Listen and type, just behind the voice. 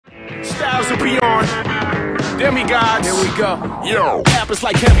beyond. Demigods. Here we go. Yo, rappers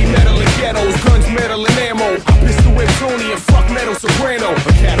like heavy metal and ghettos, guns, metal and ammo. I pistol whip Tony and fuck metal soprano.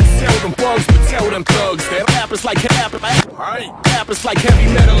 A cat who sell them bugs, but tell them thugs that rappers like rappers like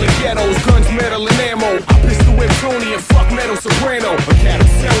heavy metal and ghettos, guns, metal and ammo. I pistol whip Tony and fuck metal soprano. A cat who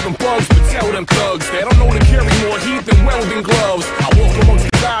sell them bugs, but tell them thugs that I'm known to carry more heat than welding gloves. I walk amongst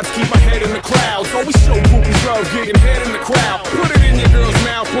the gods, keep my head in the clouds. Always show groupies love, getting head in the crowd. Put it in your girl's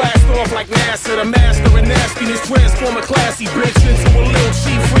mouth, blast off like NASA, the master of nastiness. Transform a classy bitch into a little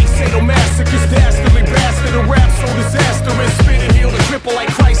cheap freak, sadomasochist, dastardly bastard, a rap so disastrous. Spit and heal the cripple like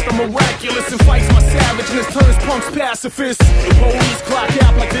Christ, I'm miraculous, and fights my savageness, turns punks pacifists. The police clock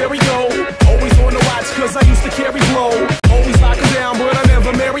out like there we go. Always on the watch cause I used to carry blow. Always lock them down but I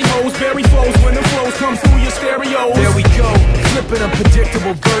never marry hoes. Bury flows when the flows come through your stereos. There we go, flipping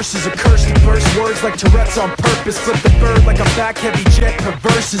unpredictable verses, a curse to burst words like Tourette's on purpose. Flip the bird like a back heavy jet,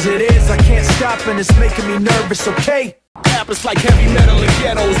 perverse as it is, I can't stop and it's making me nervous, okay? Rappers like heavy metal and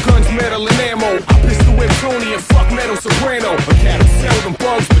ghettos, guns, metal and ammo. I pistol whip Tony and fuck metal soprano. A cat who sell them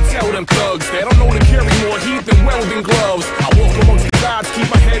bugs, but tell them thugs that I'm known to carry more heat than welding gloves. I walk amongst the gods, keep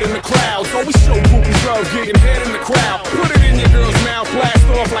my head in the clouds. Always show groupies love, getting head in the crowd. Put it in your girl's mouth, blast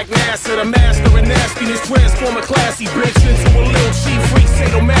off like NASA, the master of nastiness. Transform a classy bitch into a little cheap freak,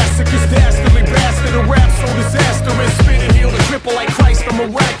 sadomasochist, dastardly bastard, a rap so disastrous. Spit and heal the cripple like Christ, I'm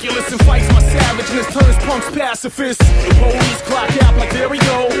miraculous, and fights my savageness, turns punks pacifists. The police clock out like there we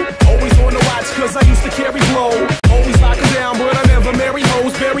go. Always on the watch cause I used to carry blow. Always lock them down but I never marry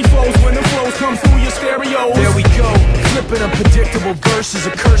hoes. Bury flows when the flows come through your stereos. There we go, flipping unpredictable verses,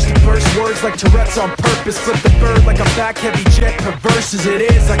 a curse to burst words like Tourette's on purpose. Flip the bird like a back heavy jet, perverse as it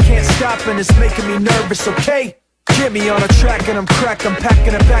is, I can't stop and it's making me nervous, okay? Get me on a track and I'm cracked, I'm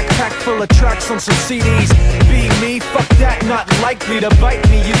packing a backpack full of tracks on some CDs. Be me, fuck that, not likely to bite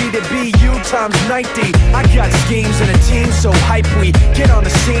me. You need to be you times 90. I got schemes and a team so hype we get on the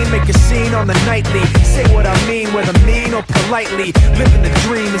scene, make a scene on the nightly. Say what I mean, whether mean or politely. Living the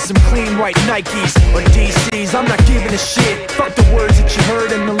dream in some clean white Nikes or DCs, I'm not giving a shit. Fuck the words that you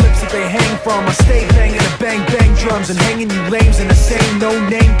heard and the lips that they hang from. I stay banging the bang bang drums and hanging you lames in the same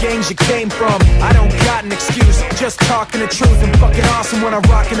no-name gangs you came from. I don't got an excuse, just talking the truth. I'm fucking awesome when I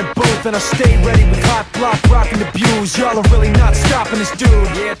rock in the booth, and I stay ready with hot block, rocking the views. Y'all are really not stopping this dude.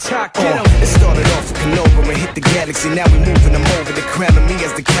 Yeah, talk, get him. It started off with Canova and hit the galaxy. Now we moving them over, they crowning me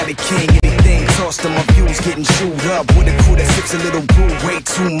as the Cali King. Anything tossed on my views, getting chewed up with a crew that sips a little brew, way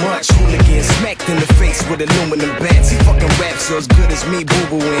too much. Hooligan smacked in the face with aluminum bats. He fucking raps so as good as me,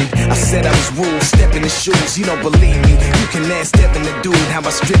 boo-booing. I said I was rude, step in the shoes. You don't believe me, you can ask Devin the dude how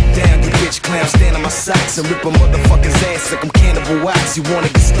I strip down. You bitch clowns stand on my socks and rip a motherfucker's ass like I'm Cannibal Wax. You wanna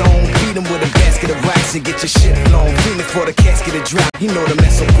get stoned? Beat him with a basket of rocks and get your shit blown. Feeling for the casket to drop. You know them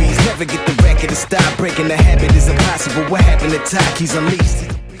SOBs never get the racket to stop. Breaking the habit is impossible. What happened to Doc? He's unleashed.